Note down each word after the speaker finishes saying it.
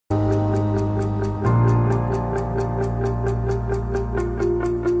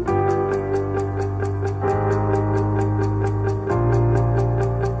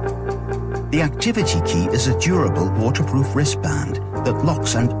The activity key is a durable waterproof wristband that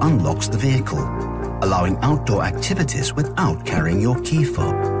locks and unlocks the vehicle, allowing outdoor activities without carrying your key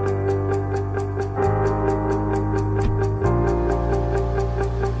fob.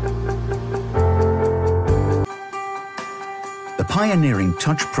 The pioneering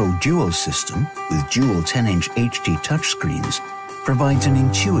Touch Pro Duo system with dual 10-inch HD touchscreens provides an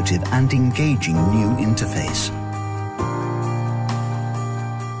intuitive and engaging new interface.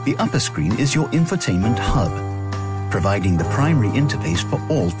 The upper screen is your infotainment hub, providing the primary interface for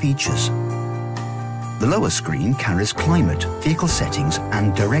all features. The lower screen carries climate, vehicle settings,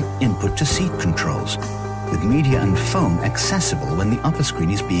 and direct input to seat controls, with media and phone accessible when the upper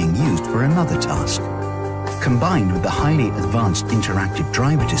screen is being used for another task. Combined with the highly advanced interactive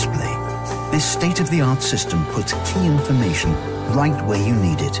driver display, this state-of-the-art system puts key information right where you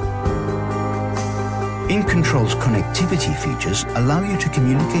need it. InControl's connectivity features allow you to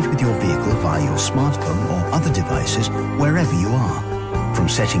communicate with your vehicle via your smartphone or other devices wherever you are, from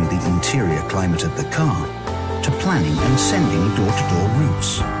setting the interior climate of the car to planning and sending door-to-door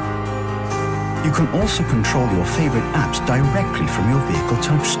routes. You can also control your favorite apps directly from your vehicle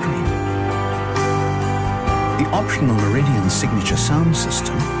touchscreen. The optional Meridian Signature sound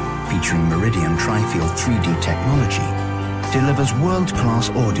system, featuring Meridian Tri-Field 3D technology, delivers world-class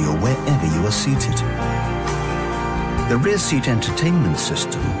audio wherever you are seated. The rear seat entertainment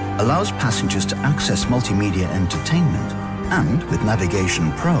system allows passengers to access multimedia entertainment, and with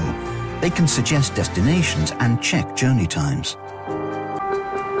Navigation Pro, they can suggest destinations and check journey times.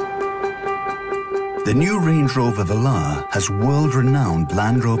 The new Range Rover Velar has world-renowned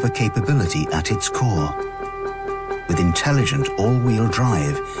Land Rover capability at its core, with intelligent all-wheel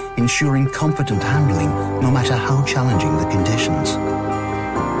drive ensuring confident handling no matter how challenging the conditions.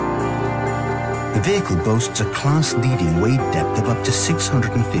 The vehicle boasts a class-leading weight depth of up to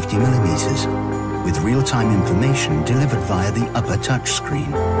 650 millimeters, with real-time information delivered via the upper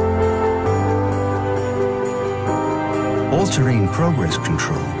touchscreen. All-terrain progress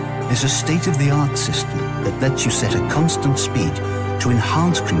control is a state-of-the-art system that lets you set a constant speed to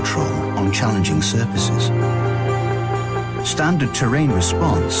enhance control on challenging surfaces. Standard terrain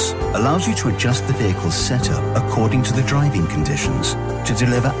response allows you to adjust the vehicle's setup according to the driving conditions to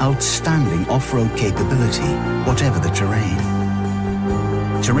deliver outstanding off-road capability, whatever the terrain.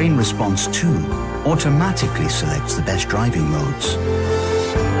 Terrain Response 2 automatically selects the best driving modes.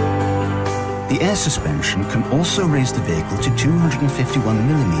 The air suspension can also raise the vehicle to 251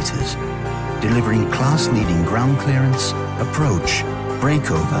 millimeters, delivering class-leading ground clearance, approach,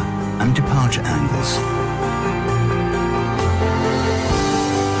 breakover, and departure angles.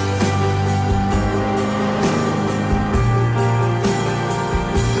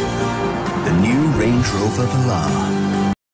 Range Rover Velar.